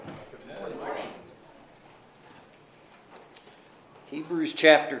Hebrews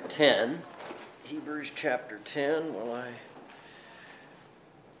chapter 10. Hebrews chapter 10. While I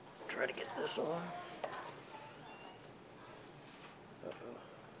try to get this on.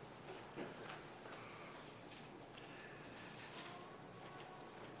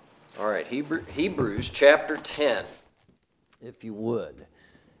 All right, Hebrews chapter 10, if you would.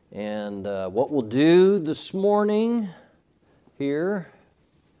 And what we'll do this morning here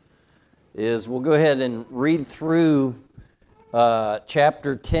is we'll go ahead and read through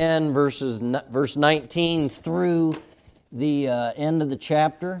chapter 10, verse 19 through the end of the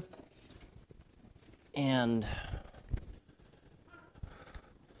chapter. And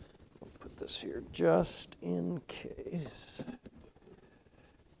I'll put this here just in case.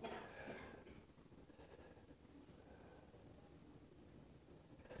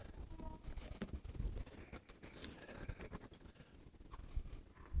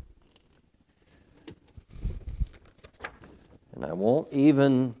 And I won't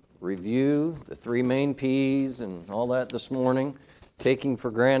even review the three main P's and all that this morning, taking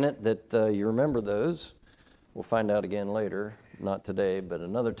for granted that you remember those. We'll find out again later, not today, but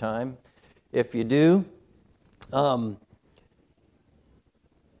another time. If you do, I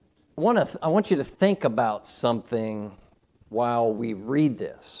want you to think about something while we read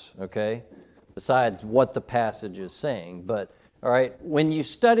this, okay? Besides what the passage is saying. But, all right, when you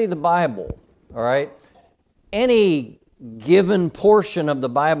study the Bible, all right, any given portion of the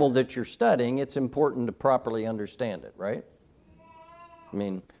Bible that you're studying, it's important to properly understand it, right? I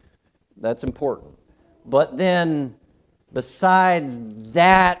mean, that's important. But then, besides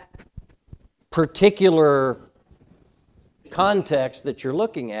that particular context that you're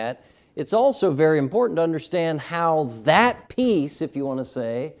looking at, it's also very important to understand how that piece, if you want to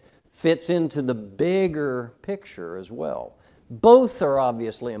say, fits into the bigger picture as well. Both are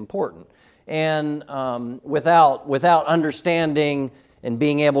obviously important. And without understanding and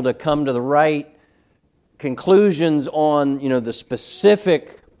being able to come to the right conclusions on, the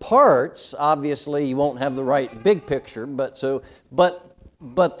specific parts, obviously you won't have the right big picture. But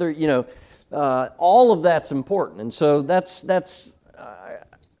there, all of that's important. And so that's.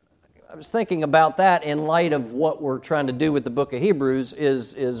 I was thinking about that in light of what we're trying to do with the book of Hebrews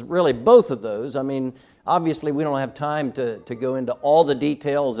is really both of those. I mean, obviously, we don't have time to go into all the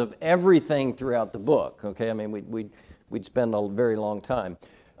details of everything throughout the book, okay? I mean, we'd spend a very long time.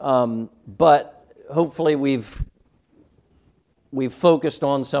 But hopefully we've focused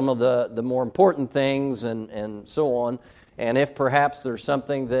on some of the more important things and so on. And if perhaps there's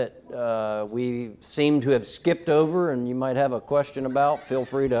something that we seem to have skipped over and you might have a question about, feel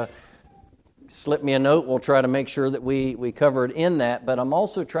free to slip me a note. We'll try to make sure that we cover it in that, but I'm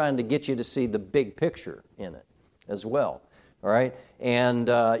also trying to get you to see the big picture in it as well, all right? And,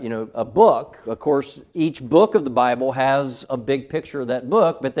 a book, of course, each book of the Bible has a big picture of that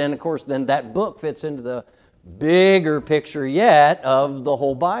book, but then, of course, that book fits into the bigger picture yet of the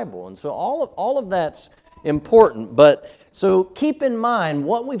whole Bible. And so all of that's important, but so keep in mind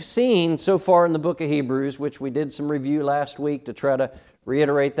what we've seen so far in the book of Hebrews, which we did some review last week to try to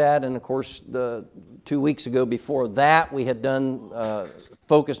reiterate that, and of course, the 2 weeks ago before that, we had done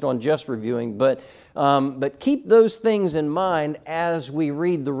focused on just reviewing. But keep those things in mind as we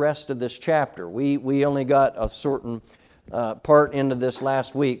read the rest of this chapter. We only got a certain part into this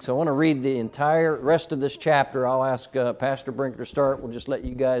last week, so I want to read the entire rest of this chapter. I'll ask Pastor Brinker to start. We'll just let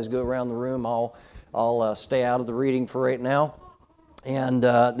you guys go around the room. I'll stay out of the reading for right now. And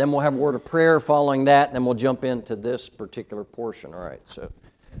then we'll have a word of prayer following that, and then we'll jump into this particular portion. All right, so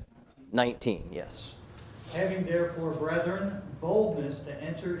 19, yes. Having therefore, brethren, boldness to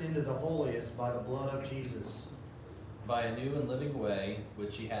enter into the holiest by the blood of Jesus, by a new and living way,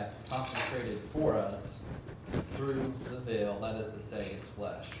 which he hath consecrated for us through the veil, that is to say, his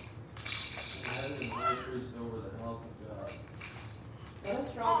flesh. Having high priest over the house of God. Let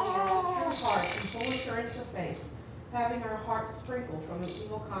us draw near with a true heart and full assurance of faith, having our hearts sprinkled from an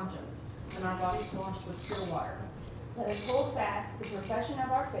evil conscience, and our bodies washed with pure water. Let us hold fast the profession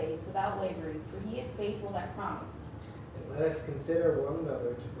of our faith without wavering, for he is faithful that promised. And let us consider one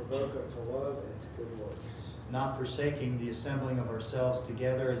another to provoke unto love and to good works. not forsaking the assembling of ourselves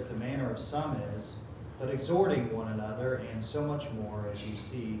together as the manner of some is, but exhorting one another, and so much more as you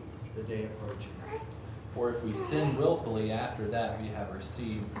see the day approaching. For if we sin willfully after that we have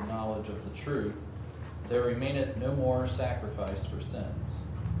received the knowledge of the truth, there remaineth no more sacrifice for sins,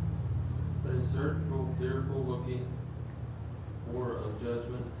 but a certain fearful looking for of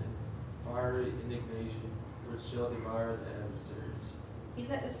judgment and fiery indignation, which shall devour the adversaries. He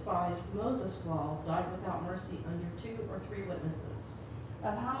that despised Moses' law died without mercy under 2 or 3 witnesses.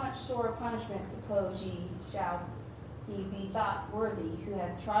 Of how much sore punishment suppose ye shall he be thought worthy, who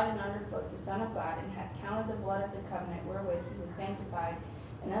hath trodden underfoot the Son of God, and hath counted the blood of the covenant wherewith he was sanctified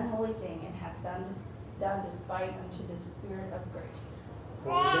an unholy thing, and hath done despite unto the Spirit of grace.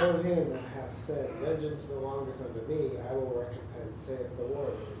 For I know him that hath said, Vengeance belongeth unto me, I will recompense, saith the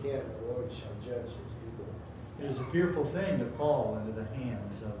Lord. And again, the Lord shall judge his people. It is a fearful thing to fall into the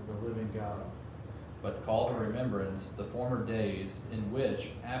hands of the living God. But call to remembrance the former days in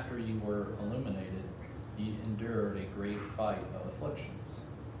which, after ye were illuminated, ye endured a great fight of afflictions.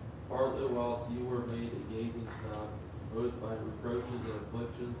 Partly whilst ye were made a gazing stock, both by reproaches and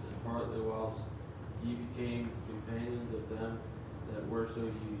afflictions, and partly whilst ye became companions of them that were so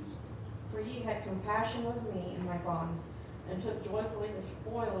used. For ye had compassion of me in my bonds, and took joyfully the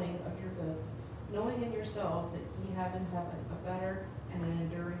spoiling of your goods, knowing in yourselves that ye have in heaven a better and an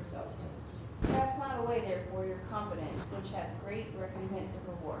enduring substance. Cast not away therefore your confidence, which hath great recompense of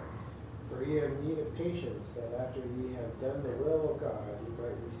reward. For ye have need of patience, that after ye have done the will of God, ye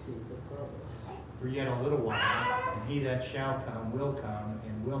might receive the promise. For yet a little while, and he that shall come,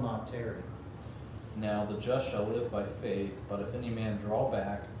 and will not tarry. Now the just shall live by faith, but if any man draw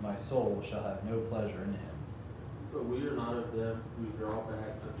back, my soul shall have no pleasure in him. But we are not of them who draw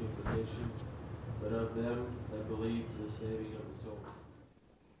back unto perdition, but of them that believe to the saving of the soul.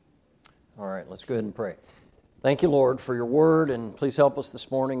 All right, let's go ahead and pray. Thank you, Lord, for your word, and please help us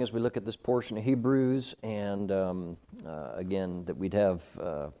this morning as we look at this portion of Hebrews, and again, that we'd have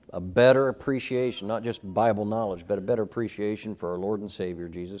a better appreciation, not just Bible knowledge, but a better appreciation for our Lord and Savior,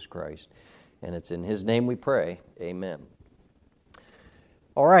 Jesus Christ. And it's in His name we pray. Amen.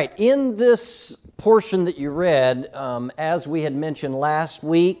 All right, in this portion that you read, as we had mentioned last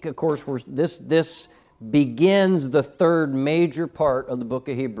week, of course, this begins the third major part of the book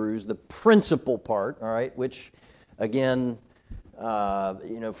of Hebrews, the principal part, all right, which, again,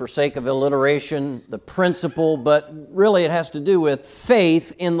 for sake of alliteration, the principle, but really it has to do with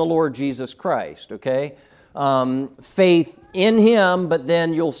faith in the Lord Jesus Christ, okay? Faith in Him, but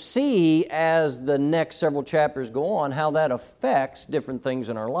then you'll see as the next several chapters go on how that affects different things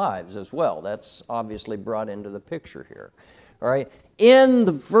in our lives as well. That's obviously brought into the picture here. All right. In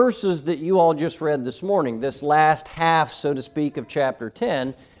the verses that you all just read this morning, this last half, so to speak, of chapter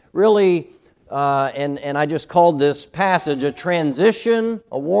 10, really, and I just called this passage a transition,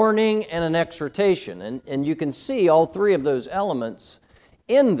 a warning, and an exhortation. And you can see all three of those elements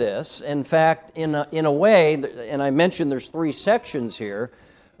in this. In fact, in a way, and I mentioned there's three sections here,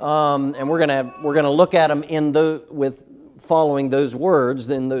 and we're gonna look at them with following those words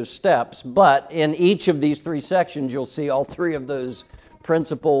in those steps. But in each of these three sections, you'll see all three of those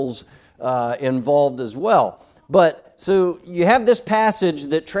principles involved as well. But so you have this passage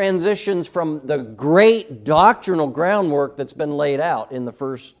that transitions from the great doctrinal groundwork that's been laid out in the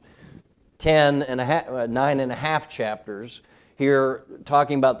first 9.5 chapters. Here,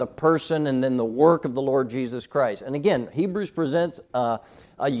 talking about the person and then the work of the Lord Jesus Christ. And again, Hebrews presents a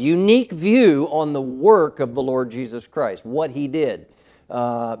unique view on the work of the Lord Jesus Christ, what He did,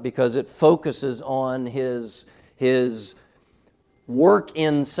 because it focuses on His work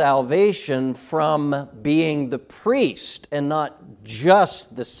in salvation from being the priest and not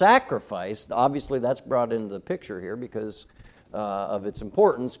just the sacrifice. Obviously, that's brought into the picture here because of its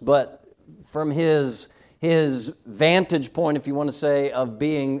importance, but from His vantage point, if you want to say, of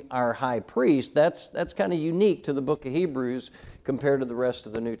being our high priest, that's kind of unique to the book of Hebrews compared to the rest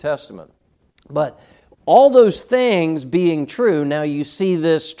of the New Testament. But all those things being true, now you see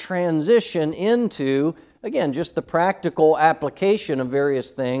this transition into, again, just the practical application of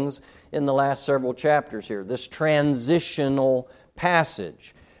various things in the last several chapters here, this transitional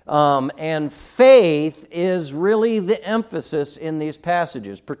passage. And faith is really the emphasis in these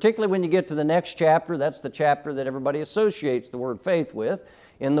passages, particularly when you get to the next chapter. That's the chapter that everybody associates the word faith with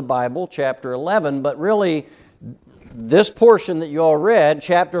in the Bible, chapter 11. But really, this portion that you all read,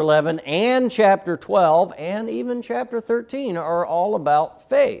 chapter 11 and chapter 12 and even chapter 13 are all about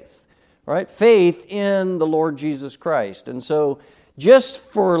faith, right? Faith in the Lord Jesus Christ. And so just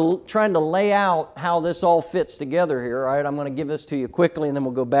for trying to lay out how this all fits together here, all right, I'm going to give this to you quickly and then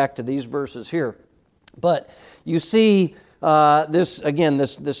we'll go back to these verses here. But you see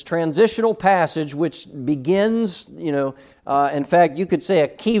this transitional passage which begins, in fact, you could say a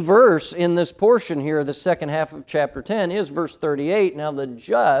key verse in this portion here, the second half of chapter 10, is verse 38. Now the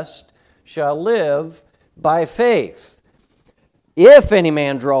just shall live by faith. If any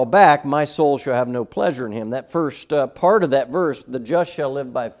man draw back, my soul shall have no pleasure in him. That first part of that verse, the just shall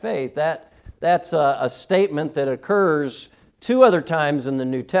live by faith, that's a statement that occurs two other times in the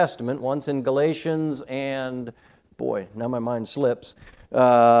New Testament, once in Galatians and, boy, now my mind slips,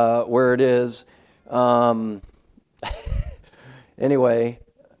 where it is. Anyway,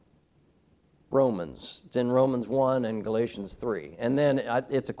 Romans. It's in Romans 1 and Galatians 3. And then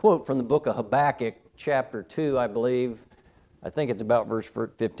it's a quote from the book of Habakkuk, chapter 2, I believe. I think it's about verse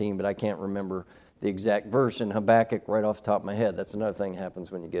 15, but I can't remember the exact verse in Habakkuk right off the top of my head. That's another thing that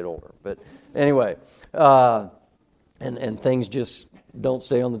happens when you get older. But anyway, and things just don't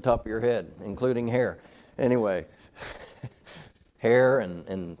stay on the top of your head, including hair. Anyway, hair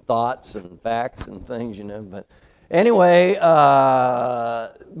and thoughts and facts and things, But anyway,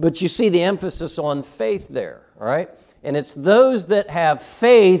 but you see the emphasis on faith there, all right? And it's those that have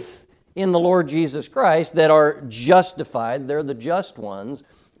faith in the Lord Jesus Christ that are justified. They're the just ones.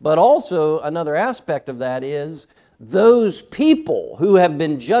 But also another aspect of that is those people who have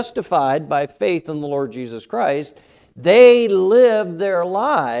been justified by faith in the Lord Jesus Christ, they live their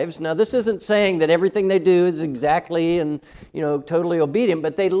lives. Now, this isn't saying that everything they do is exactly and, totally obedient,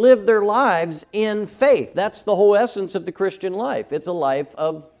 but they live their lives in faith. That's the whole essence of the Christian life. It's a life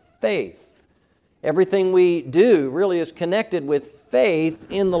of faith. Everything we do really is connected with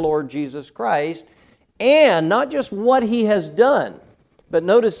faith in the Lord Jesus Christ, and not just what He has done. But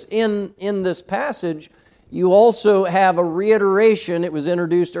notice in this passage, you also have a reiteration. It was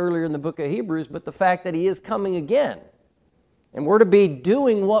introduced earlier in the book of Hebrews, but the fact that He is coming again. And we're to be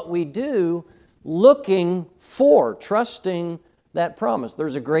doing what we do, looking for, trusting that promise.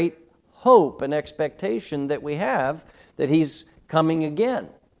 There's a great hope and expectation that we have that He's coming again.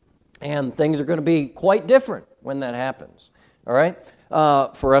 And things are going to be quite different when that happens. All right?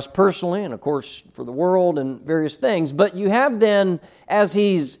 For us personally, and of course for the world and various things. But you have then, as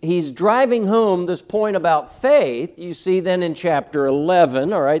he's driving home this point about faith, you see then in chapter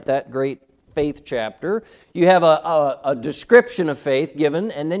 11, all right, that great faith chapter, you have a description of faith given,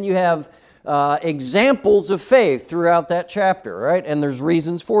 and then you have examples of faith throughout that chapter, right? And there's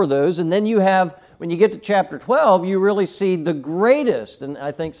reasons for those. And then you have, when you get to chapter 12, you really see the greatest, and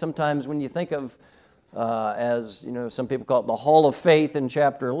I think sometimes when you think of as some people call it the Hall of Faith in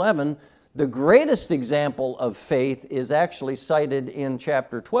chapter 11, the greatest example of faith is actually cited in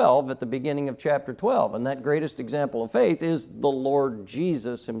chapter 12, at the beginning of chapter 12. And that greatest example of faith is the Lord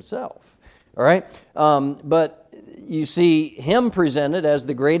Jesus Himself. All right? But you see Him presented as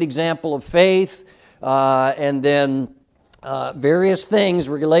the great example of faith, and then various things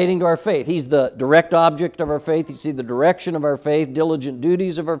relating to our faith. He's the direct object of our faith. You see the direction of our faith, diligent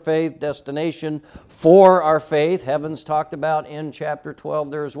duties of our faith, destination for our faith. Heaven's talked about in chapter 12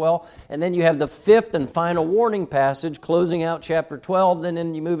 there as well. And then you have the fifth and final warning passage closing out chapter 12.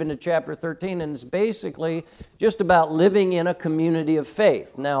 Then you move into chapter 13, and it's basically just about living in a community of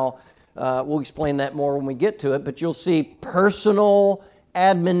faith. Now, we'll explain that more when we get to it, but you'll see personal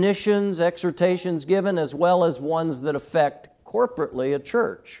admonitions, exhortations given, as well as ones that affect corporately a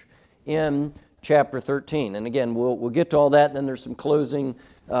church in chapter 13. And again, we'll get to all that, and then there's some closing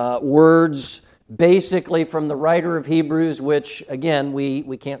words, basically from the writer of Hebrews, which, again,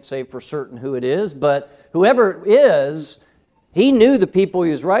 we can't say for certain who it is, but whoever it is, he knew the people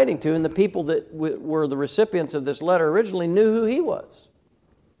he was writing to, and the people that were the recipients of this letter originally knew who he was.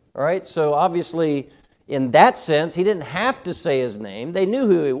 All right, so obviously, in that sense, he didn't have to say his name. They knew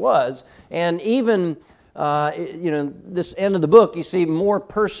who he was. And even, this end of the book, you see more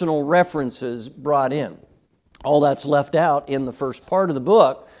personal references brought in. All that's left out in the first part of the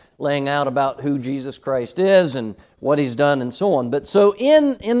book, laying out about who Jesus Christ is and what He's done and so on. But so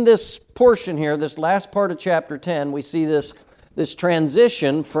in this portion here, this last part of chapter 10, we see this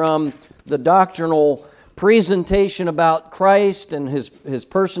transition from the doctrinal presentation about Christ and His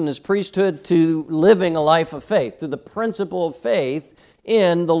person, His priesthood, to living a life of faith, to the principle of faith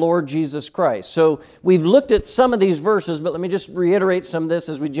in the Lord Jesus Christ. So we've looked at some of these verses, but let me just reiterate some of this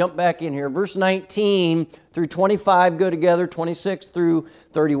as we jump back in here. Verse 19 through 25 go together, 26 through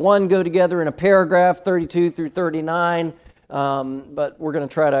 31 go together in a paragraph, 32 through 39. But we're going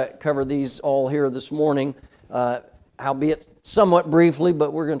to try to cover these all here this morning, albeit somewhat briefly,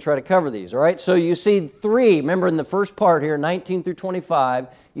 but we're going to try to cover these, all right? So you see three, remember in the first part here, 19 through 25,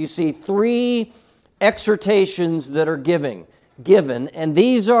 you see three exhortations that are given. And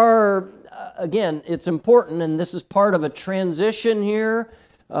these are, again, it's important, and this is part of a transition here,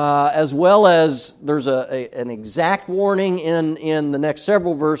 as well as there's an exact warning in the next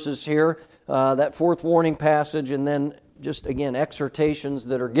several verses here, that fourth warning passage, and then just, again, exhortations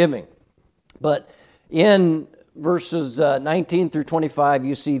that are giving. But in verses 19 through 25,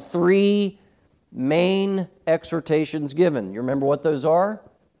 you see three main exhortations given. You remember what those are?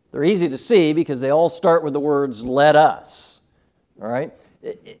 They're easy to see because they all start with the words, let us. All right?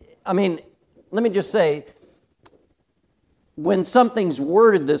 I mean, let me just say, when something's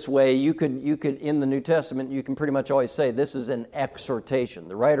worded this way, you could in the New Testament, you can pretty much always say this is an exhortation.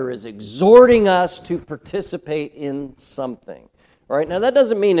 The writer is exhorting us to participate in something. All right? Now, that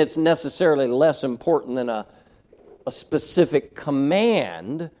doesn't mean it's necessarily less important than a specific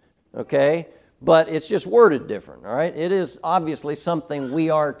command, okay? But it's just worded different, all right? It is obviously something we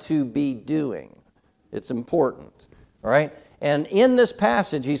are to be doing. It's important, all right? And in this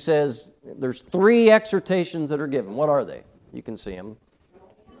passage, he says there's 3 exhortations that are given. What are they? You can see them.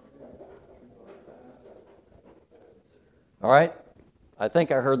 All right? I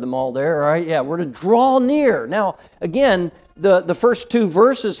think I heard them all there. All right, yeah, we're to draw near. Now, again, the first 2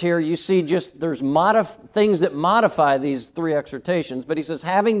 verses here, you see just there's things that modify these 3 exhortations. But he says,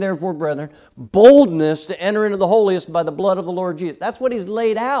 having therefore, brethren, boldness to enter into the holiest by the blood of the Lord Jesus. That's what he's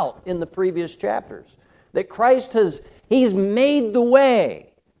laid out in the previous chapters. That Christ he's made the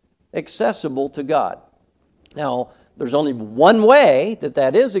way accessible to God. Now, there's only one way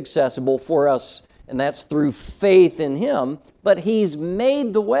that is accessible for us, and that's through faith in him, but he's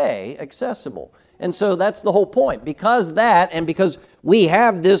made the way accessible. And so that's the whole point. Because that, and because we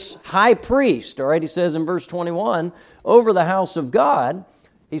have this high priest, all right, he says in verse 21, over the house of God,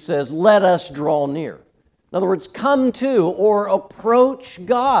 he says, let us draw near. In other words, come to or approach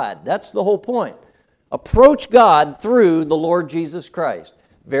God. That's the whole point. Approach God through the Lord Jesus Christ.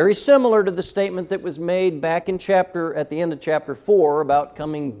 Very similar to the statement that was made back at the end of chapter 4 about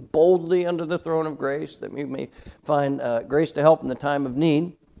coming boldly under the throne of grace, that we may find grace to help in the time of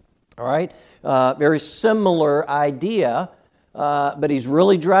need. All right? Very similar idea, but he's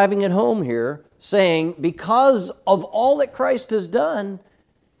really driving it home here, saying because of all that Christ has done,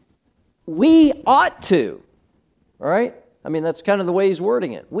 we ought to. All right? I mean, that's kind of the way he's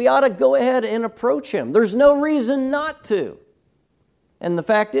wording it. We ought to go ahead and approach him. There's no reason not to. And the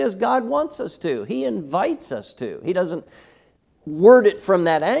fact is, God wants us to. He invites us to. He doesn't word it from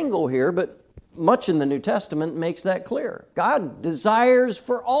that angle here, but much in the New Testament makes that clear. God desires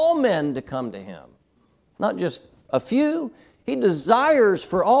for all men to come to him. Not just a few. He desires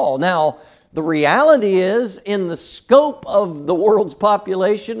for all. Now, the reality is, in the scope of the world's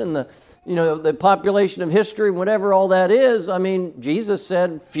population and the population of history, whatever all that is, I mean, Jesus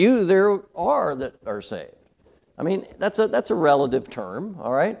said, few there are that are saved. I mean, that's a relative term,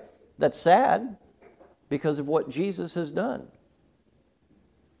 all right? That's sad because of what Jesus has done.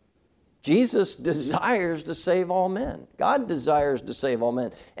 Jesus desires to save all men. God desires to save all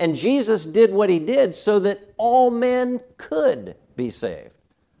men. And Jesus did what he did so that all men could be saved.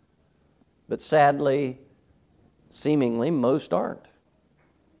 But sadly, seemingly, most aren't.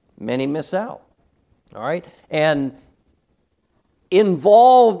 Many miss out, all right? And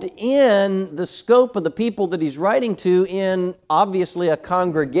involved in the scope of the people that he's writing to in obviously a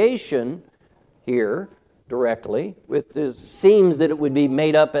congregation here directly. It seems that it would be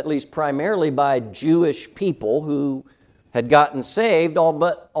made up at least primarily by Jewish people who had gotten saved,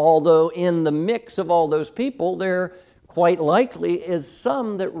 although in the mix of all those people, there quite likely is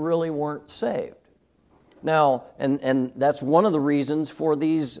some that really weren't saved. Now, and that's one of the reasons for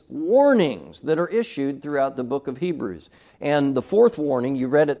these warnings that are issued throughout the book of Hebrews. And the 4th warning, you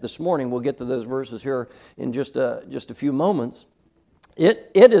read it this morning. We'll get to those verses here in just a few moments.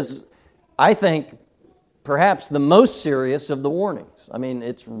 It is, I think, perhaps the most serious of the warnings. I mean,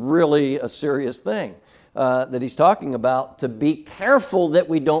 it's really a serious thing that he's talking about, to be careful that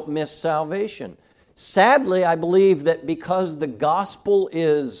we don't miss salvation. Sadly, I believe that because the gospel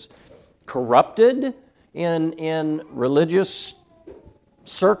is corrupted in religious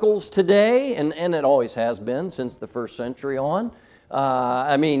circles today, and it always has been since the 1st century on.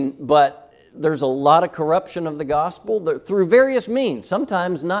 But there's a lot of corruption of the gospel through various means,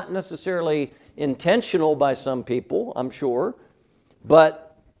 sometimes not necessarily intentional by some people, I'm sure,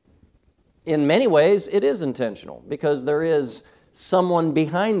 but in many ways it is intentional because there is someone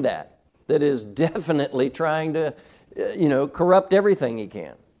behind that is definitely trying to, corrupt everything he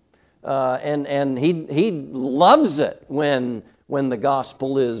can. And he loves it when the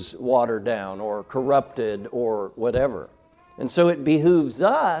gospel is watered down or corrupted or whatever. And so it behooves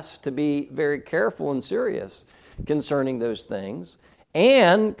us to be very careful and serious concerning those things.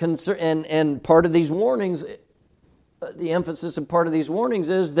 And part of these warnings, the emphasis of part of these warnings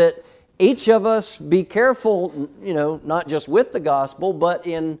is that each of us be careful, not just with the gospel, but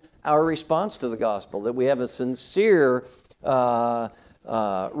in our response to the gospel, that we have a sincere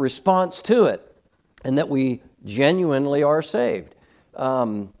response to it, and that we genuinely are saved.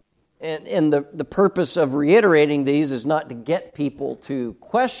 And the purpose of reiterating these is not to get people to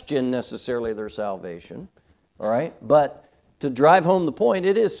question necessarily their salvation, all right? But to drive home the point,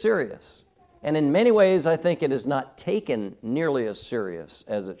 it is serious. And in many ways, I think it is not taken nearly as serious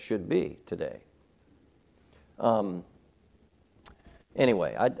as it should be today.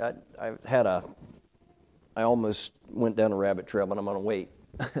 Anyway, I almost went down a rabbit trail, but I'm going to wait.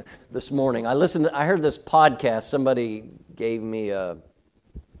 This morning, I heard this podcast. Somebody gave me a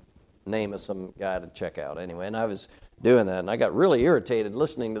name of some guy to check out anyway, and I was doing that, and I got really irritated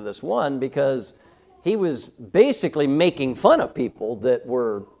listening to this one because he was basically making fun of people that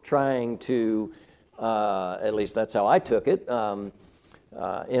were trying to, at least that's how I took it.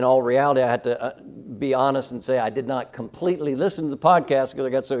 In all reality, I had to be honest and say I did not completely listen to the podcast because I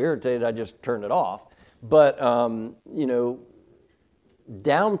got so irritated I just turned it off. But,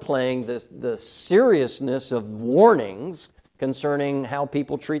 downplaying the seriousness of warnings concerning how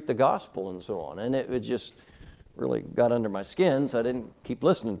people treat the gospel and so on. And it just really got under my skin, so I didn't keep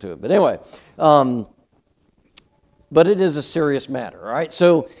listening to it. But anyway, but it is a serious matter, all right?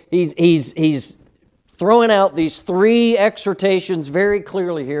 So he's throwing out these three exhortations very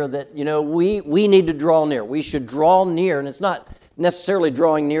clearly here that, we need to draw near. We should draw near, and it's not necessarily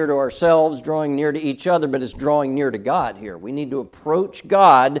drawing near to ourselves, drawing near to each other, but it's drawing near to God here. We need to approach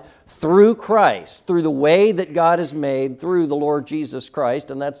God through Christ, through the way that God has made, through the Lord Jesus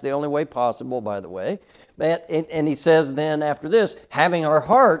Christ, and that's the only way possible, by the way. And he says then after this, having our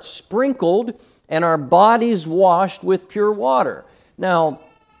hearts sprinkled and our bodies washed with pure water. Now,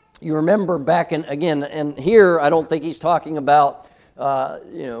 you remember back in, again, and here I don't think he's talking about,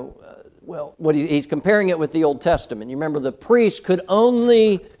 he's comparing it with the Old Testament. You remember the priest could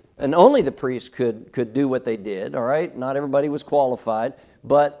only the priest could do what they did, all right? Not everybody was qualified,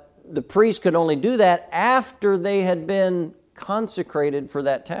 but the priest could only do that after they had been consecrated for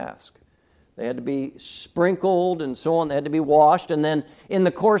that task. They had to be sprinkled and so on. They had to be washed. And then in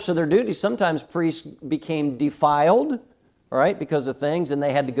the course of their duty, sometimes priests became defiled, all right, because of things, and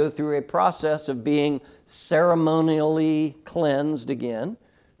they had to go through a process of being ceremonially cleansed again.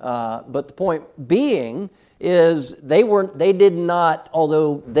 But the point being is they did not,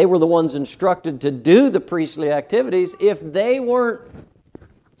 although they were the ones instructed to do the priestly activities, if they weren't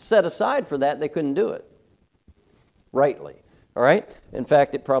set aside for that, they couldn't do it rightly. All right? In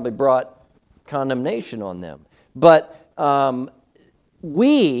fact, it probably brought condemnation on them. But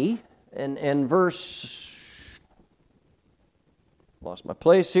we, in verse, lost my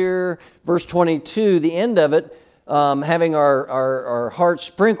place here, verse 22, the end of it, having our hearts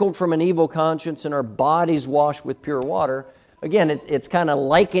sprinkled from an evil conscience and our bodies washed with pure water. Again, it's kind of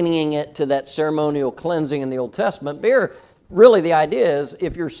likening it to that ceremonial cleansing in the Old Testament. But here, really the idea is,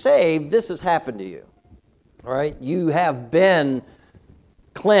 if you're saved, this has happened to you. All right? You have been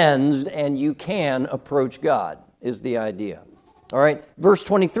cleansed and you can approach God, is the idea. All right? Verse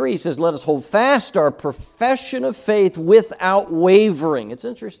 23 says, let us hold fast our profession of faith without wavering. It's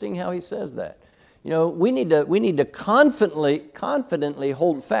interesting how he says that. We need to confidently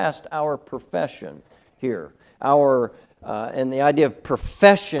hold fast our profession here. And the idea of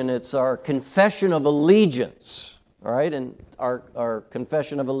profession, it's our confession of allegiance, all right, and our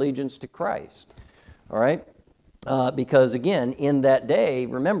confession of allegiance to Christ, all right. Because again, in that day,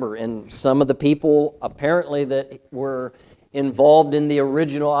 remember, and some of the people apparently that were involved in the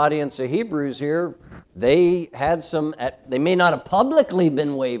original audience of Hebrews here, they may not have publicly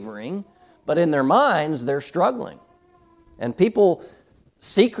been wavering, but in their minds, they're struggling. And people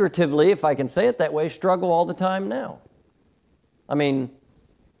secretively, if I can say it that way, struggle all the time now. I mean,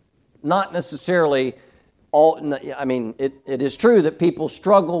 not necessarily it is true that people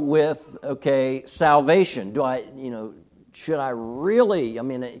struggle with, salvation. Should I really,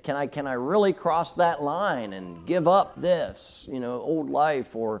 can I really cross that line and give up this, old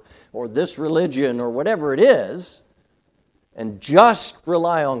life or this religion or whatever it is, and just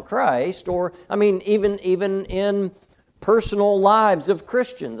rely on Christ? Or, even in personal lives of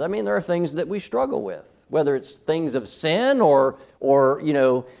Christians, there are things that we struggle with, whether it's things of sin or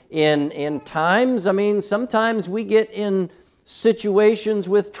in times, sometimes we get in situations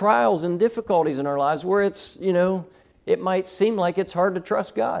with trials and difficulties in our lives where it's, it might seem like it's hard to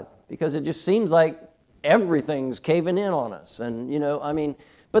trust God because it just seems like everything's caving in on us. And,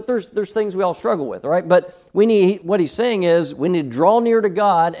 but there's things we all struggle with, all right? But what he's saying is we need to draw near to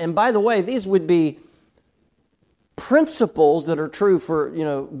God. And by the way, these would be principles that are true for,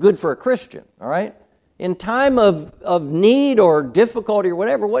 good for a Christian, all right? In time of need or difficulty or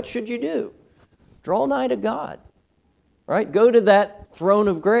whatever, what should you do? Draw nigh to God, all right? Go to that throne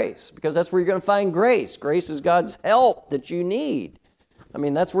of grace because that's where you're going to find grace. Grace is God's help that you need.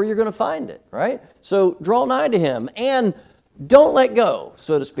 That's where you're going to find it, right? So draw nigh to Him and don't let go,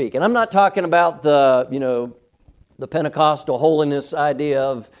 so to speak. And I'm not talking about the the Pentecostal holiness idea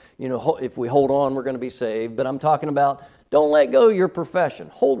of, if we hold on, we're going to be saved. But I'm talking about don't let go of your profession.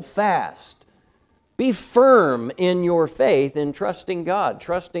 Hold fast. Be firm in your faith in trusting God,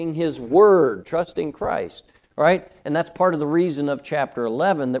 trusting His Word, trusting Christ. Right? And that's part of the reason of chapter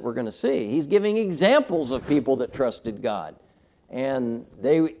 11 that we're going to see. He's giving examples of people that trusted God. And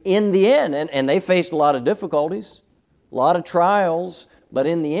they, in the end, and they faced a lot of difficulties, a lot of trials, but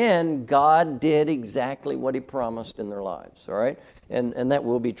in the end, God did exactly what He promised in their lives. All right? And that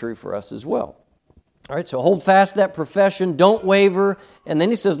will be true for us as well. All right, so hold fast that profession, don't waver. And then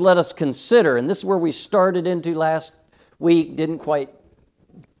he says, let us consider. And this is where we started into last week, didn't quite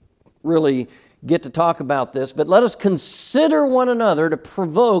really get to talk about this, but let us consider one another to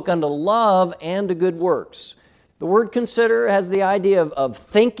provoke unto love and to good works. The word consider has the idea of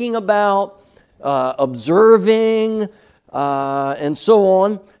thinking about, observing, and so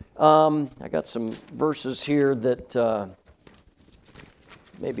on. I got some verses here that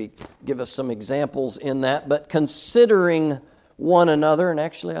maybe give us some examples in that, but considering one another, and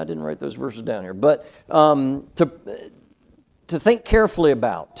actually I didn't write those verses down here, but to think carefully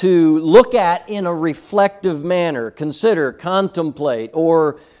about, to look at in a reflective manner, consider, contemplate,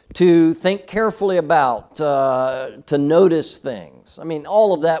 or to think carefully about, to notice things. I mean,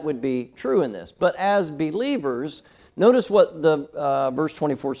 all of that would be true in this. But as believers, notice what the verse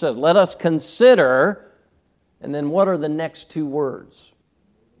 24 says. Let us consider, and then what are the next two words?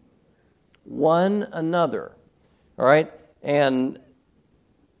 One another. All right? And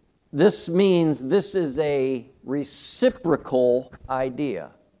this means this is a reciprocal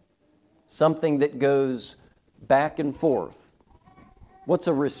idea, something that goes back and forth. What's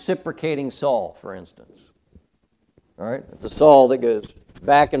a reciprocating saw, for instance? All right, it's a saw that goes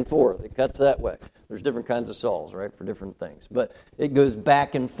back and forth. It cuts that way. There's different kinds of saws, right, for different things, but it goes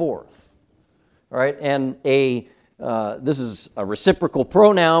back and forth. All right, and this is a reciprocal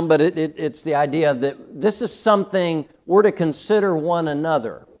pronoun, but it's the idea that this is something we're to consider one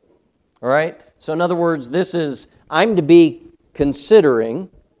another. All right? So in other words, I'm to be considering,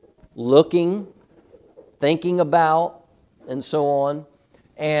 looking, thinking about, and so on.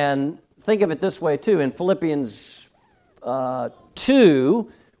 And think of it this way too. In Philippians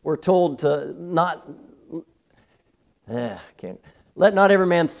 2, we're told to let not every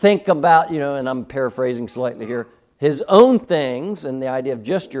man think about, and I'm paraphrasing slightly here, his own things, and the idea of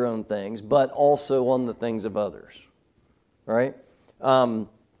just your own things, but also on the things of others. All right?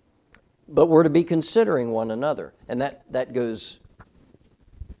 But we're to be considering one another. And that goes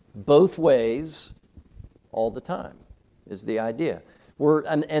both ways all the time, is the idea.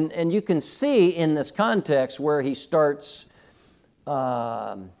 And you can see in this context where he starts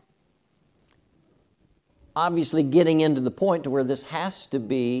obviously getting into the point to where this has to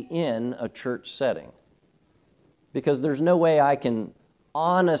be in a church setting. Because there's no way I can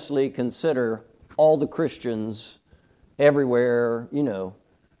honestly consider all the Christians everywhere,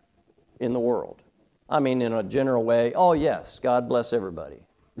 in the world. I mean, in a general way, oh yes, God bless everybody.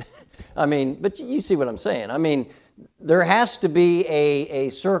 I mean, but you see what I'm saying. I mean, there has to be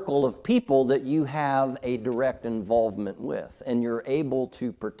a circle of people that you have a direct involvement with and you're able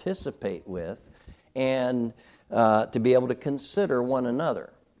to participate with and to be able to consider one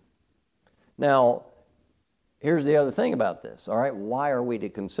another. Now, here's the other thing about this, all right? Why are we to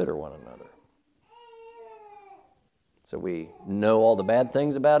consider one another? So we know all the bad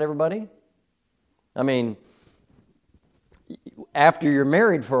things about everybody? I mean, after you're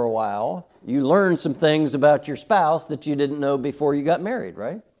married for a while, you learn some things about your spouse that you didn't know before you got married,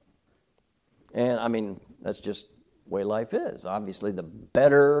 right? And I mean, that's just the way life is. Obviously, the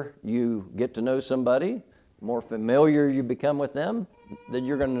better you get to know somebody, the more familiar you become with them, then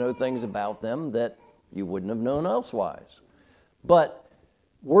you're going to know things about them that you wouldn't have known elsewise. But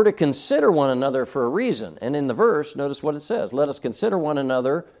we're to consider one another for a reason. And in the verse, notice what it says. Let us consider one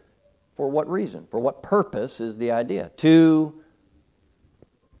another for what reason? For what purpose is the idea? To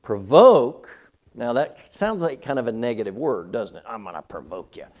provoke. Now that sounds like kind of a negative word, doesn't it? I'm going to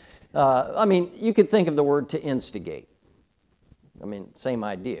provoke you. I mean, you could think of the word to instigate. I mean, same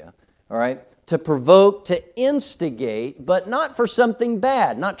idea. All right? To provoke, to instigate, but not for something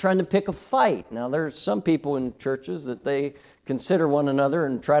bad, not trying to pick a fight. Now, there's some people in churches that they consider one another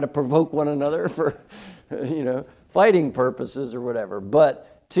and try to provoke one another for, fighting purposes or whatever.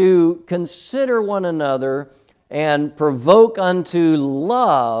 But to consider one another and provoke unto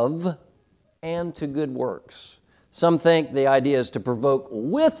love and to good works. Some think the idea is to provoke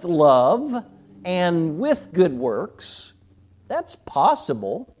with love and with good works. That's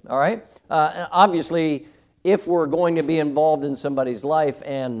possible, all right? Obviously, if we're going to be involved in somebody's life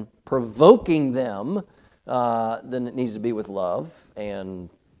and provoking them then it needs to be with love and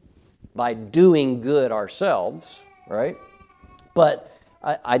by doing good ourselves, right? But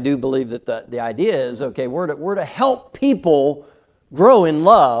I do believe that the idea is, okay, we're to help people grow in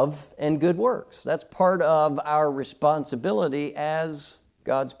love and good works. That's part of our responsibility as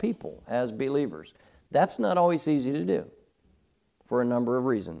God's people, as believers. That's not always easy to do for a number of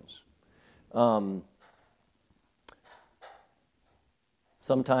reasons.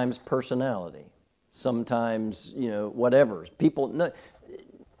 Sometimes personality, sometimes, whatever.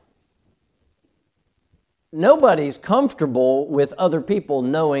 Nobody's comfortable with other people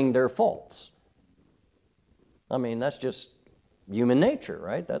knowing their faults. I mean, that's just human nature,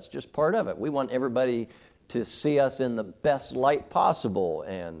 right? That's just part of it. We want everybody to see us in the best light possible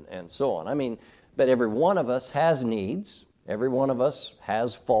and so on. I mean, but every one of us has needs. Every one of us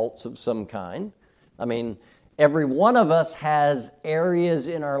has faults of some kind. I mean, every one of us has areas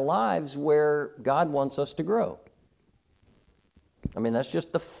in our lives where God wants us to grow. I mean, that's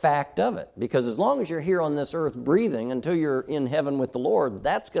just the fact of it. Because as long as you're here on this earth breathing until you're in heaven with the Lord,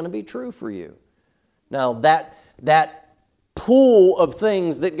 that's going to be true for you. Now, that pool of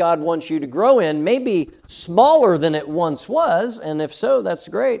things that God wants you to grow in may be smaller than it once was, and if so, that's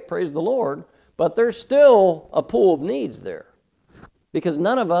great, praise the Lord, but there's still a pool of needs there because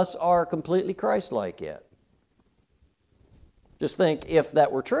none of us are completely Christ-like yet. Just think if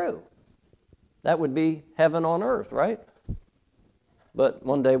that were true. That would be heaven on earth, right? But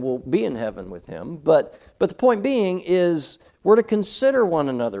one day we'll be in heaven with Him. But the point being is we're to consider one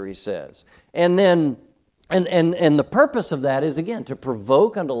another, he says. And then And the purpose of that is, again, to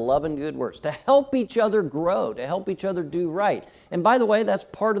provoke unto love and good works, to help each other grow, to help each other do right. And by the way, that's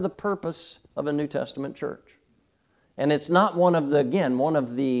part of the purpose of a New Testament church. And it's not one of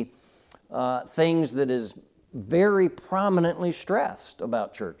the things that is very prominently stressed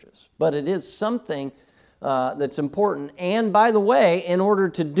about churches. But it is something that's important. And by the way, in order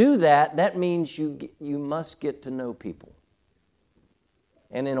to do that, that means you must get to know people.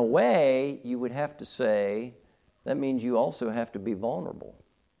 And in a way, you would have to say, that means you also have to be vulnerable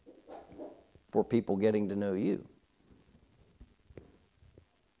for people getting to know you.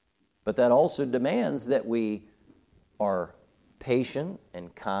 But that also demands that we are patient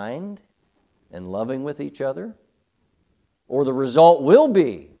and kind and loving with each other, or the result will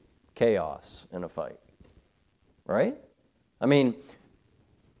be chaos and a fight. Right? I mean,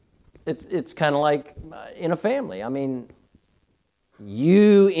 it's kind of like in a family. I mean,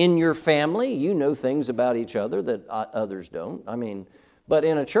 you in your family, you know things about each other that others don't. I mean, but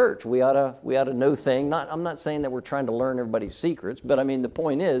in a church, we ought to know things. I'm not saying that we're trying to learn everybody's secrets, but I mean the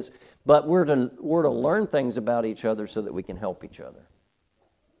point is, but we're to learn things about each other so that we can help each other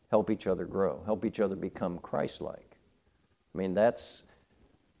grow, help each other become Christ-like. I mean, that's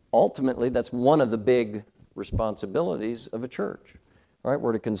one of the big responsibilities of a church. All right,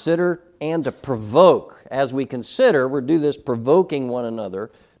 we're to consider and to provoke. As we consider, we're to do this provoking one another.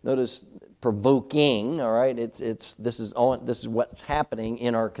 Notice provoking, all right? This is what's happening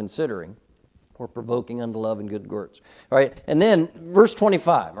in our considering. We're provoking unto love and good works. All right, and then verse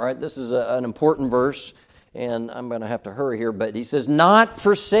 25, all right? This is an important verse, and I'm going to have to hurry here, but he says, not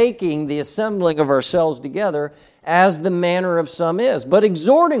forsaking the assembling of ourselves together as the manner of some is, but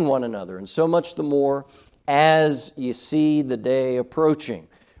exhorting one another, and so much the more as you see the day approaching.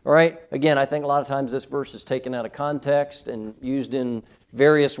 All right? Again, I think a lot of times this verse is taken out of context and used in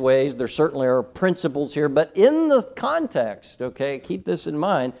various ways. There certainly are principles here, but in the context, okay, keep this in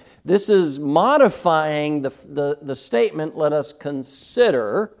mind, this is modifying the statement, let us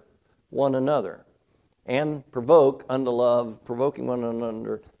consider one another and provoke unto love, provoking one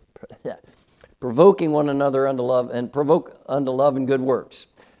another unto love, and provoke unto love and good works.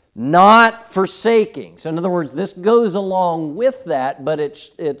 Not forsaking. So in other words, this goes along with that, but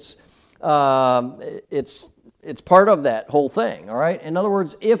it's part of that whole thing, all right? In other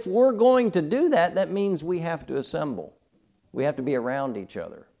words, if we're going to do that, that means we have to assemble. We have to be around each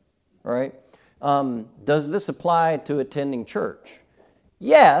other, all right? Does this apply to attending church?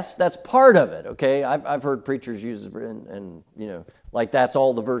 Yes, that's part of it, okay? I've heard preachers use it and like that's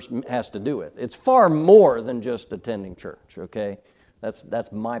all the verse has to do with. It's far more than just attending church, okay?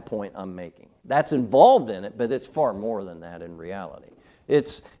 That's my point I'm making. That's involved in it, but it's far more than that in reality.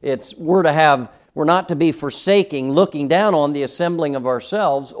 We're not to be forsaking, looking down on the assembling of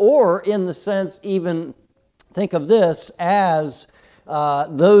ourselves, or in the sense even think of this as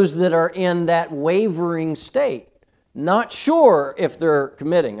those that are in that wavering state, not sure if they're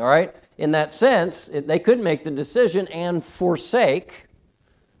committing, all right? In that sense, they could make the decision and forsake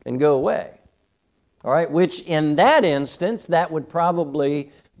and go away. All right, which in that instance, that would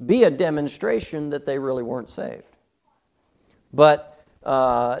probably be a demonstration that they really weren't saved. But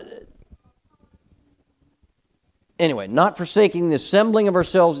anyway, not forsaking the assembling of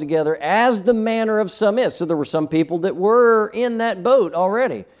ourselves together as the manner of some is. So there were some people that were in that boat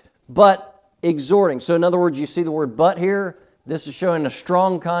already, but exhorting. So in other words, you see the word but here. This is showing a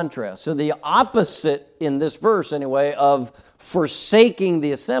strong contrast. So the opposite in this verse anyway of forsaking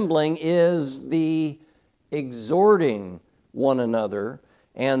the assembling is the exhorting one another,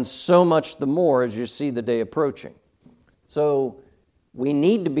 and so much the more as you see the day approaching. So we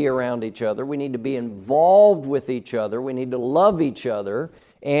need to be around each other. We need to be involved with each other. We need to love each other.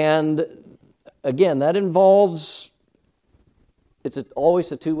 And again, that involves, it's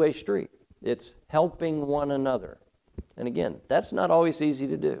always a two-way street. It's helping one another. And again, that's not always easy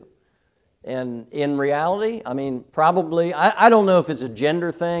to do. And in reality, I mean, probably, I don't know if it's a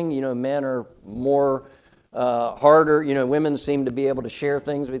gender thing. You know, men are more harder. You know, women seem to be able to share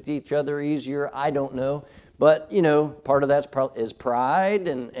things with each other easier. I don't know. But, you know, part of that is pride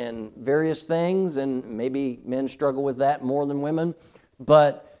and various things, and maybe men struggle with that more than women.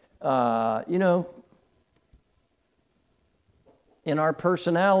 But, you know, in our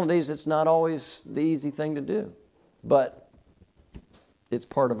personalities, it's not always the easy thing to do. But it's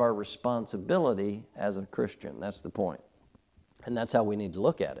part of our responsibility as a Christian. That's the point. And that's how we need to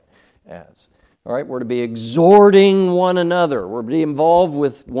look at it as. All right, we're to be exhorting one another. We're to be involved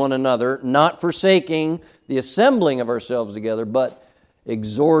with one another, not forsaking the assembling of ourselves together, but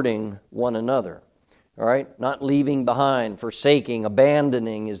exhorting one another. All right, not leaving behind, forsaking,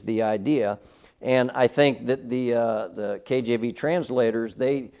 abandoning is the idea. And I think that the KJV translators,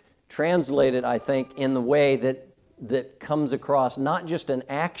 they translate it, I think, in the way that comes across not just an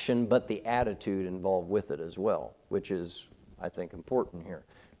action, but the attitude involved with it as well, which is, I think, important here.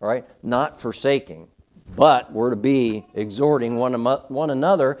 All right, not forsaking, but we're to be exhorting one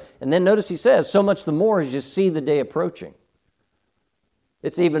another. And then notice he says, so much the more as you see the day approaching.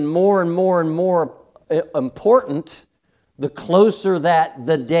 It's even more and more and more important the closer that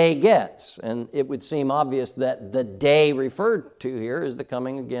the day gets. And it would seem obvious that the day referred to here is the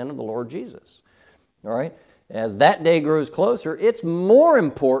coming again of the Lord Jesus. All right? As that day grows closer, it's more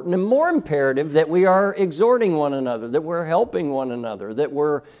important and more imperative that we are exhorting one another, that we're helping one another, that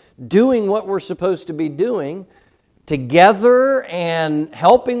we're doing what we're supposed to be doing together and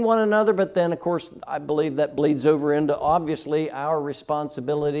helping one another. But then, of course, I believe that bleeds over into, obviously, our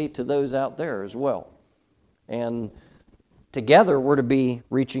responsibility to those out there as well. And together, we're to be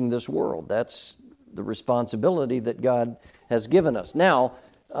reaching this world. That's the responsibility that God has given us. Now,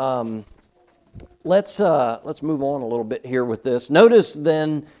 let's move on a little bit here with this. Notice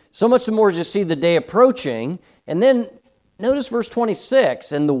then, so much the more as you see the day approaching, and then notice verse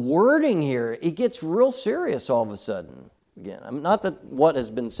 26, and the wording here, it gets real serious all of a sudden. Again, not that what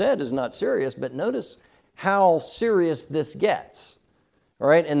has been said is not serious, but notice how serious this gets. All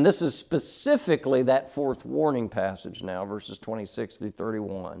right, and this is specifically that fourth warning passage now, verses 26 through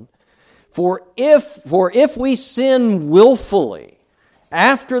 31. For if we sin willfully,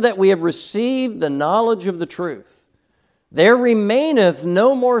 after that we have received the knowledge of the truth, there remaineth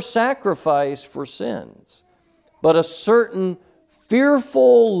no more sacrifice for sins, but a certain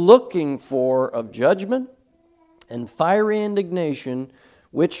fearful looking for of judgment and fiery indignation,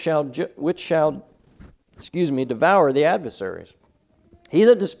 which shall devour the adversaries. He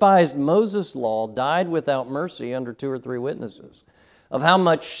that despised Moses' law died without mercy under 2 or 3 witnesses. Of how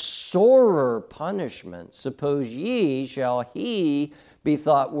much sorer punishment, suppose ye, shall he be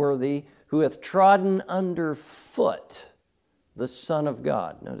thought worthy who hath trodden under foot the Son of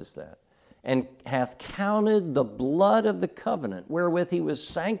God, notice that, and hath counted the blood of the covenant wherewith he was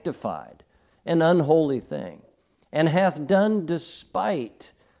sanctified an unholy thing, and hath done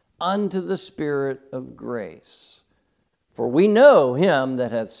despite unto the Spirit of grace. For we know him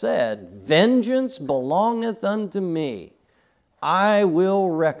that hath said, vengeance belongeth unto me, I will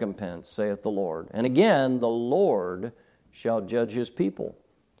recompense, saith the Lord. And again, the Lord shall judge his people.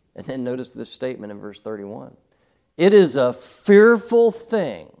 And then notice this statement in verse 31. It is a fearful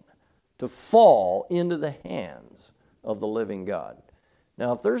thing to fall into the hands of the living God.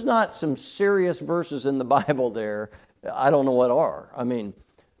 Now, if there's not some serious verses in the Bible there, I don't know what are. I mean,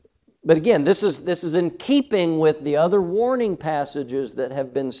 but again, this is in keeping with the other warning passages that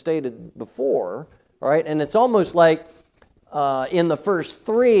have been stated before, all right? And it's almost like in the first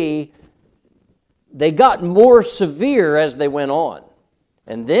 3, they got more severe as they went on.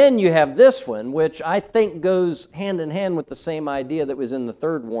 And then you have this one, which I think goes hand in hand with the same idea that was in the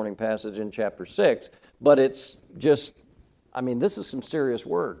 3rd warning passage in chapter 6. But it's just, I mean, this is some serious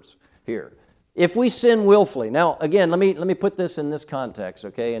words here. If we sin willfully. Now, again, let me put this in this context,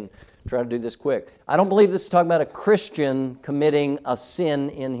 okay, and try to do this quick. I don't believe this is talking about a Christian committing a sin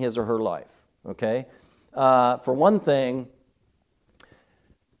in his or her life, okay? For one thing,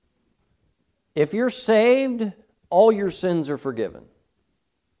 if you're saved, all your sins are forgiven.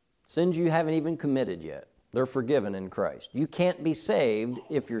 Sins you haven't even committed yet, they're forgiven in Christ. You can't be saved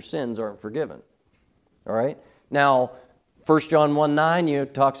if your sins aren't forgiven, all right? Now, 1 John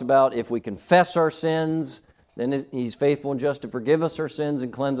 1:9 talks about if we confess our sins, then He's faithful and just to forgive us our sins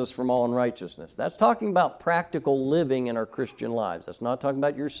and cleanse us from all unrighteousness. That's talking about practical living in our Christian lives. That's not talking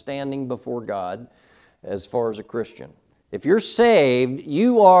about your standing before God as far as a Christian. If you're saved,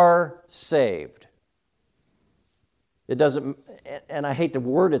 you are saved. It doesn't, and I hate to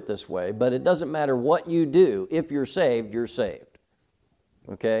word it this way, but it doesn't matter what you do. If you're saved, you're saved.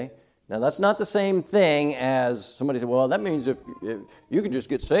 Okay? Now, that's not the same thing as somebody said, well, that means if you can just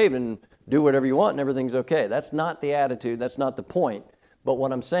get saved and do whatever you want and everything's okay. That's not the attitude. That's not the point. But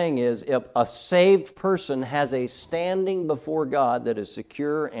what I'm saying is if a saved person has a standing before God that is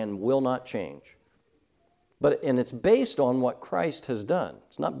secure and will not change. And it's based on what Christ has done.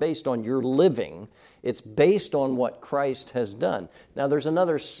 It's not based on your living. It's based on what Christ has done. Now, there's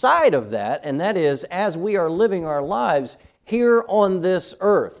another side of that, and that is as we are living our lives here on this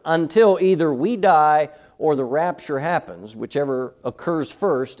earth until either we die or the rapture happens, whichever occurs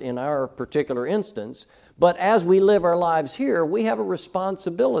first in our particular instance. But as we live our lives here, we have a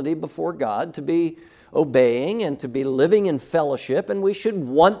responsibility before God to be obeying and to be living in fellowship, and we should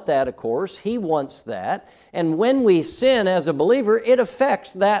want that, of course. He wants that. And when we sin as a believer, it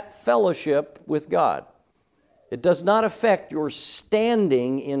affects that fellowship with God. It does not affect your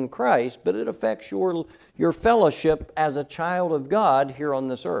standing in Christ, but it affects your fellowship as a child of God here on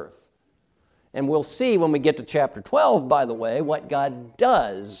this earth. And we'll see when we get to chapter 12, by the way, what God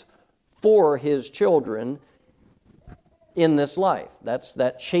does for His children in this life. That's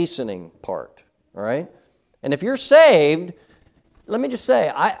that chastening part, all right? And if you're saved, let me just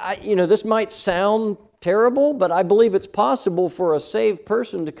say, this might sound terrible, but I believe it's possible for a saved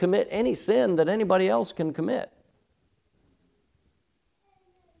person to commit any sin that anybody else can commit.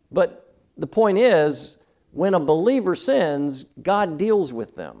 But the point is, when a believer sins, God deals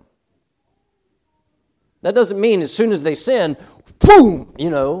with them. That doesn't mean as soon as they sin, boom,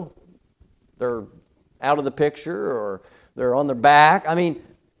 they're out of the picture or they're on their back. I mean,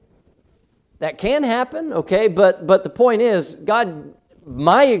 that can happen, okay, but the point is, God,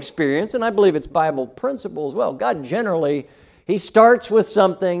 my experience, and I believe it's Bible principle as well, God generally, He starts with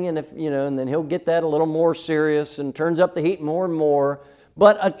something, and and then He'll get that a little more serious and turns up the heat more and more.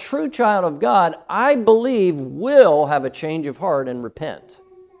 But a true child of God, I believe, will have a change of heart and repent.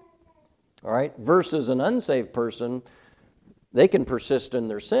 All right? Versus an unsaved person, they can persist in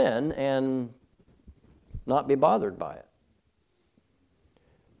their sin and not be bothered by it.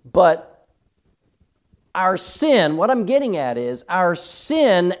 But our sin, what I'm getting at is, our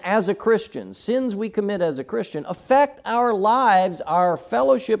sin as a Christian, sins we commit as a Christian, affect our lives, our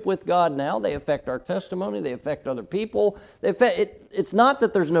fellowship with God now. They affect our testimony. They affect other people. It's not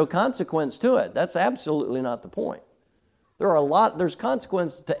that there's no consequence to it. That's absolutely not the point. There's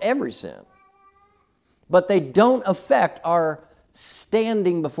consequence to every sin. But they don't affect our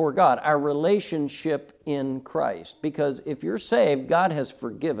standing before God, our relationship in Christ. Because if you're saved, God has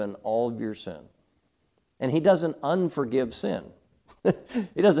forgiven all of your sin. And He doesn't unforgive sin.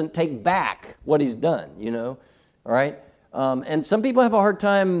 He doesn't take back what He's done, all right? And some people have a hard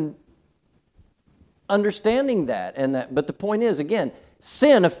time understanding that. But the point is, again,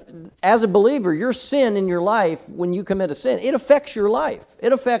 sin, as a believer, your sin in your life, when you commit a sin, it affects your life.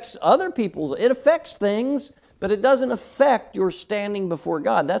 It affects other people's. It affects things, but it doesn't affect your standing before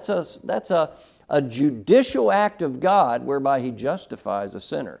God. That's a judicial act of God whereby He justifies a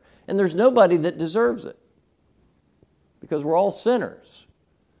sinner. And there's nobody that deserves it, because we're all sinners.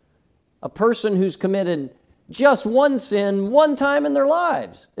 A person who's committed just one sin one time in their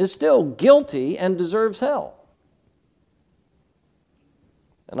lives is still guilty and deserves hell.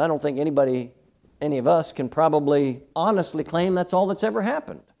 And I don't think any of us can probably honestly claim that's all that's ever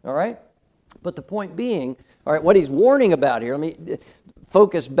happened, all right? But the point being, all right, what he's warning about here, let me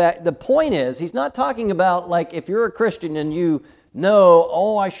focus back. The point is, he's not talking about like if you're a Christian and you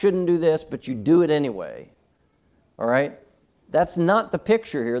know, I shouldn't do this, but you do it anyway. All right? That's not the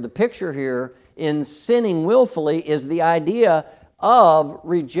picture here. The picture here in sinning willfully is the idea of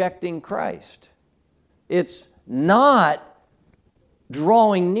rejecting Christ. It's not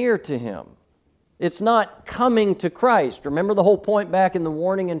drawing near to Him. It's not coming to Christ. Remember the whole point back in the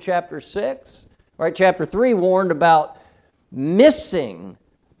warning in chapter 6? Right? Chapter 3 warned about missing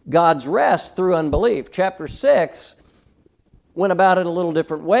God's rest through unbelief. Chapter 6 went about it a little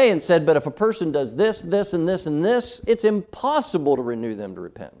different way and said, but if a person does this, this, and this, and this, it's impossible to renew them to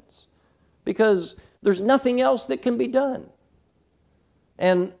repentance because there's nothing else that can be done.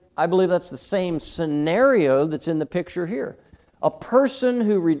 And I believe that's the same scenario that's in the picture here. A person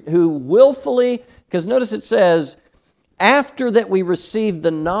who willfully, because notice it says, after that we received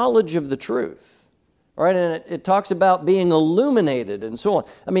the knowledge of the truth. All right, and it talks about being illuminated and so on.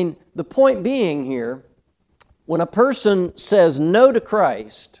 I mean, the point being here, when a person says no to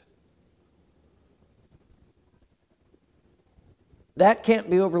Christ, that can't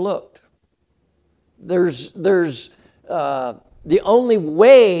be overlooked. There's the only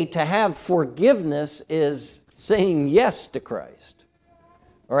way to have forgiveness is saying yes to Christ.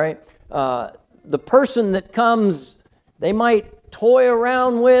 All right? The person that comes, they might toy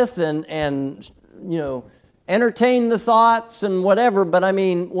around with and entertain the thoughts and whatever, but I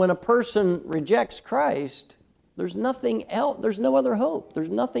mean, when a person rejects Christ, there's nothing else, there's no other hope. There's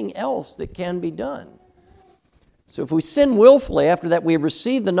nothing else that can be done. So if we sin willfully, after that we have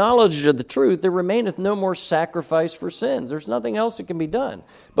received the knowledge of the truth, there remaineth no more sacrifice for sins. There's nothing else that can be done.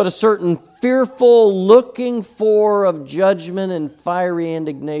 But a certain fearful looking for of judgment and fiery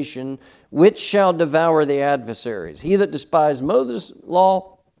indignation, which shall devour the adversaries. He that despised Moses'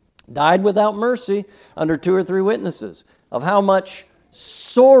 law died without mercy under 2 or 3 witnesses. Of how much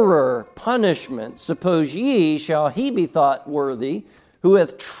sorer punishment, suppose ye, shall he be thought worthy, who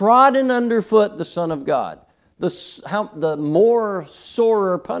hath trodden under foot the Son of God. The more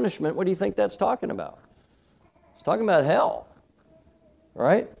sorer punishment, what do you think that's talking about? It's talking about hell,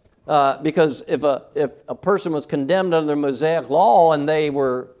 right? Because if a person was condemned under the Mosaic law and they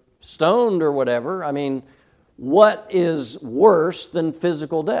were stoned or whatever, I mean, what is worse than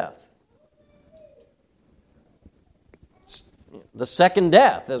physical death? The second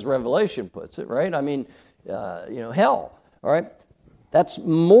death, as Revelation puts it, right? I mean, hell, all right? That's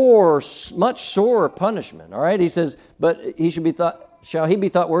much sorer punishment, all right? He says, but shall he be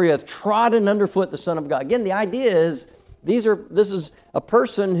thought where he hath trodden underfoot the Son of God. Again, the idea is, this is a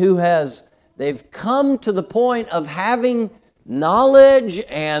person who they've come to the point of having knowledge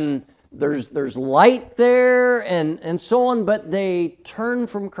and there's light there and so on, but they turn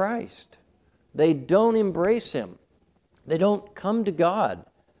from Christ. They don't embrace Him. They don't come to God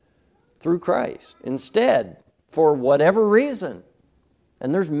through Christ. Instead, for whatever reason,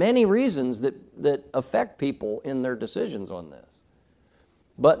 and there's many reasons that affect people in their decisions on this,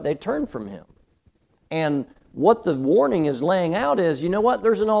 but they turn from Him. And what the warning is laying out is, you know what?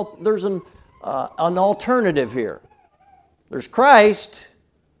 There's an alternative here. There's Christ,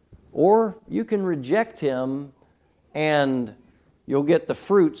 or you can reject Him, and you'll get the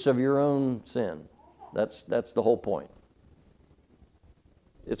fruits of your own sin. That's the whole point.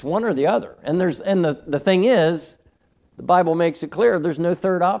 It's one or the other. And the thing is, the Bible makes it clear there's no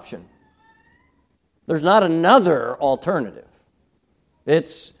third option. There's not another alternative.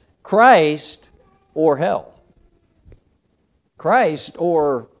 It's Christ or hell. Christ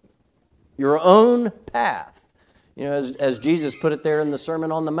or your own path. You know, as Jesus put it there in the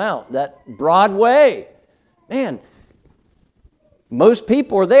Sermon on the Mount, that broad way. Man, most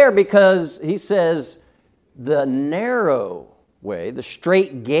people are there because He says the narrow way, the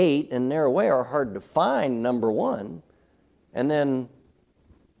straight gate and narrow way are hard to find, number one. And then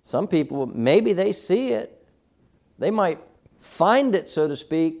some people, maybe they see it. They might find it, so to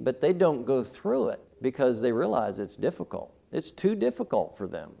speak, but they don't go through it because they realize it's difficult. It's too difficult for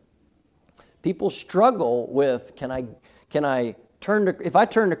them. People struggle with, if I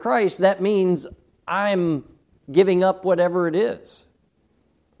turn to Christ, that means I'm giving up whatever it is.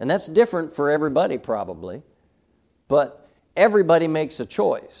 And that's different for everybody probably. But everybody makes a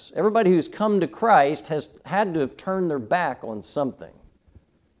choice. Everybody who's come to Christ has had to have turned their back on something.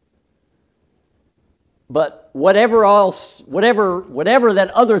 But whatever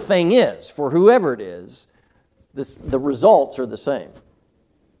that other thing is, for whoever it is, the results are the same.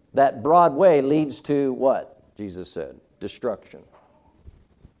 That broad way leads to what? Jesus said, destruction.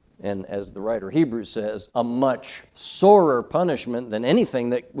 And as the writer of Hebrews says, a much sorer punishment than anything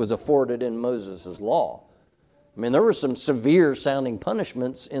that was afforded in Moses' law. I mean, there were some severe sounding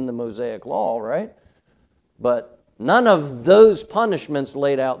punishments in the Mosaic law, right? But none of those punishments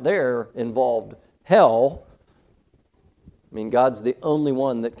laid out there involved hell. I mean, God's the only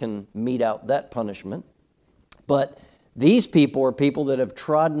one that can mete out that punishment. But these people are people that have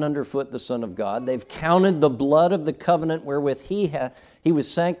trodden underfoot the Son of God. They've counted the blood of the covenant wherewith He was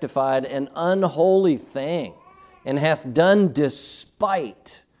sanctified an unholy thing, and hath done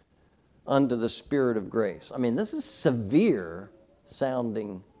despite unto the Spirit of grace. I mean, this is severe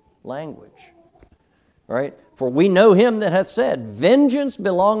sounding language. Right? For we know him that hath said, vengeance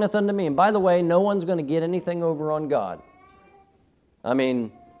belongeth unto me. And by the way, no one's going to get anything over on God. I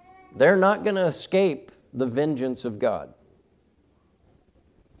mean, they're not going to escape the vengeance of God.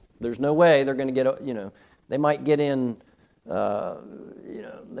 There's no way they're going to get, they might get in,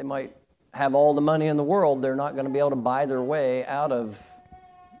 they might have all the money in the world. They're not going to be able to buy their way out of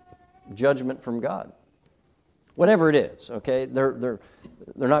judgment from God. Whatever it is, okay? They're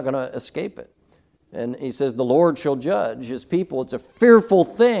not going to escape it. And he says, the Lord shall judge his people. It's a fearful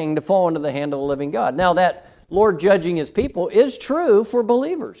thing to fall into the hand of the living God. Now, that Lord judging his people is true for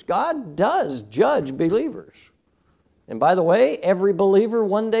believers. God does judge believers. And by the way, every believer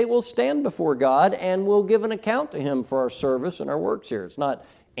one day will stand before God and will give an account to him for our service and our works here. It's not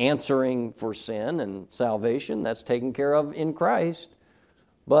answering for sin and salvation. That's taken care of in Christ.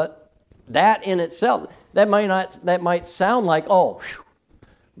 But that in itself, that might sound like,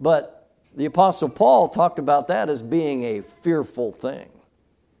 but the Apostle Paul talked about that as being a fearful thing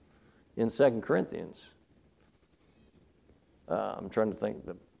in 2 Corinthians. I'm trying to think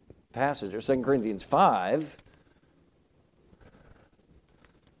the passage, or 2 Corinthians 5.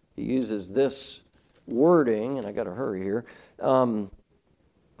 He uses this wording, and I got to hurry here.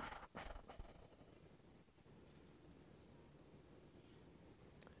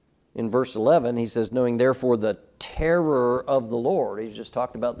 In verse 11, he says, knowing therefore the terror of the Lord. He's just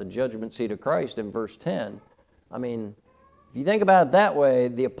talked about the judgment seat of Christ in verse 10. I mean, if you think about it that way,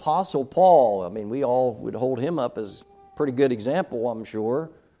 the Apostle Paul, we all would hold him up as a pretty good example, I'm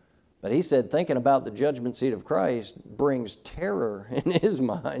sure. But he said thinking about the judgment seat of Christ brings terror in his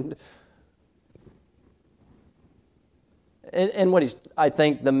mind. And I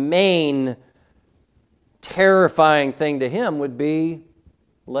think the main terrifying thing to him would be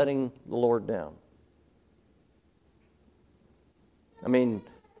letting the Lord down.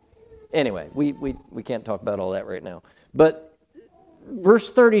 Anyway, we can't talk about all that right now. But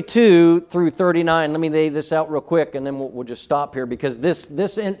verse 32 through 39, let me lay this out real quick, and then we'll just stop here, because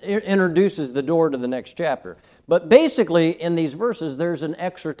this introduces the door to the next chapter. But basically, in these verses, there's an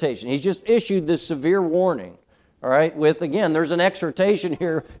exhortation. He's just issued this severe warning, all right, there's an exhortation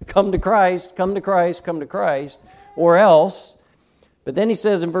here, come to Christ, come to Christ, come to Christ, or else. But then he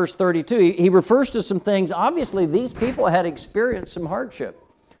says in verse 32, he refers to some things. Obviously, these people had experienced some hardship,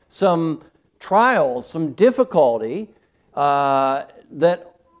 some trials, some difficulty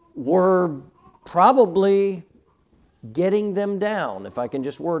that were probably getting them down, if I can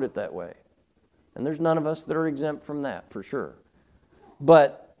just word it that way. And there's none of us that are exempt from that, for sure.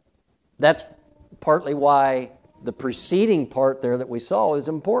 But that's partly why the preceding part there that we saw is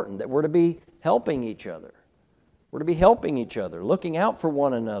important, that we're to be helping each other. We're to be helping each other, looking out for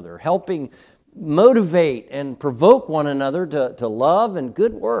one another, helping motivate and provoke one another to love and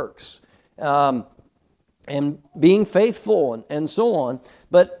good works, and being faithful and so on.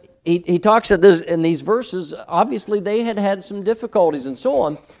 But he talks in these verses, obviously they had some difficulties and so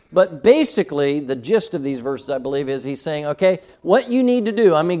on, but basically the gist of these verses, I believe, is he's saying, okay, what you need to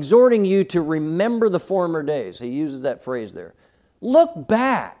do, I'm exhorting you to remember the former days. He uses that phrase there. Look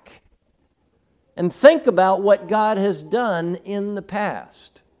back and think about what God has done in the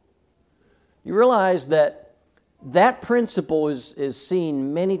past. You realize that principle is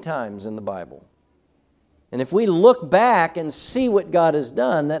seen many times in the Bible. And if we look back and see what God has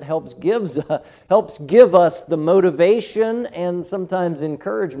done, that helps give us the motivation and sometimes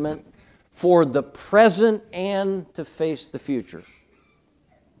encouragement for the present and to face the future.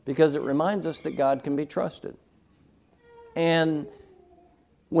 Because it reminds us that God can be trusted. And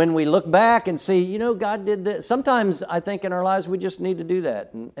when we look back and see, God did this. Sometimes I think in our lives we just need to do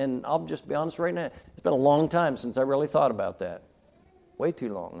that. And I'll just be honest right now, it's been a long time since I really thought about that. Way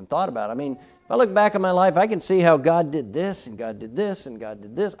too long and thought about it. If I look back at my life, I can see how God did this and God did this and God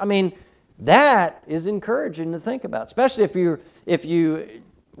did this. That is encouraging to think about, especially if you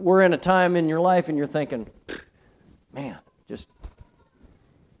were in a time in your life and you're thinking, man, just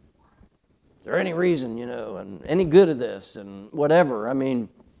is there any reason, and any good of this and whatever.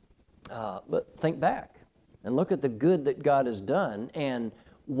 But think back and look at the good that God has done and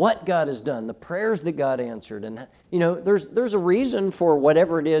what God has done, the prayers that God answered. And, there's a reason for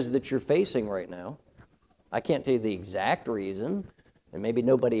whatever it is that you're facing right now. I can't tell you the exact reason, and maybe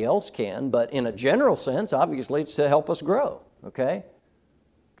nobody else can, but in a general sense, obviously, it's to help us grow, okay?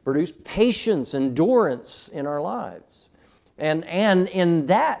 To produce patience, endurance in our lives. And in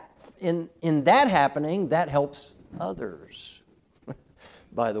that happening, that helps others,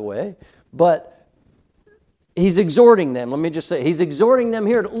 by the way. But he's exhorting them. Let me just say, he's exhorting them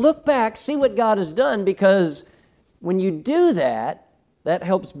here to look back, see what God has done, because when you do that, That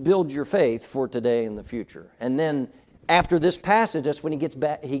helps build your faith for today and the future. And then after this passage, that's when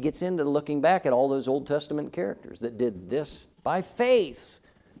he gets into looking back at all those Old Testament characters that did this by faith.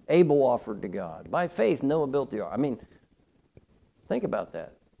 Abel offered to God. By faith, Noah built the ark. I mean, think about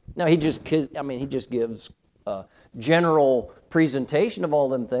that. Now, he just gives a general presentation of all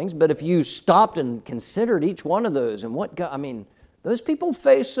them things, but if you stopped and considered each one of those and what God, those people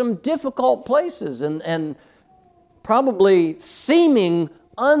faced some difficult places and probably seeming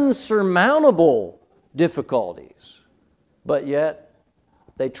unsurmountable difficulties. But yet,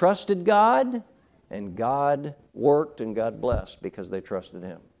 they trusted God, and God worked and God blessed because they trusted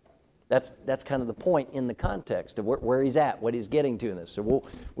Him. That's kind of the point in the context of where he's at, what he's getting to in this. So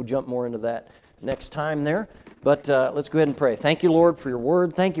we'll jump more into that next time there. But let's go ahead and pray. Thank you, Lord, for your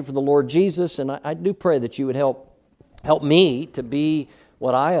word. Thank you for the Lord Jesus. And I do pray that you would help me to be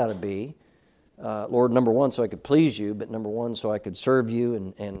what I ought to be. Lord, number one, so I could please you, but number one, so I could serve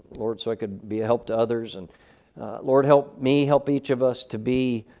you, and Lord, so I could be a help to others. And Lord, help me, help each of us to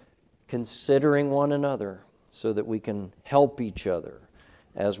be considering one another so that we can help each other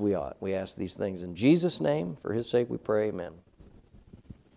as we ought. We ask these things in Jesus' name. For His sake we pray, amen.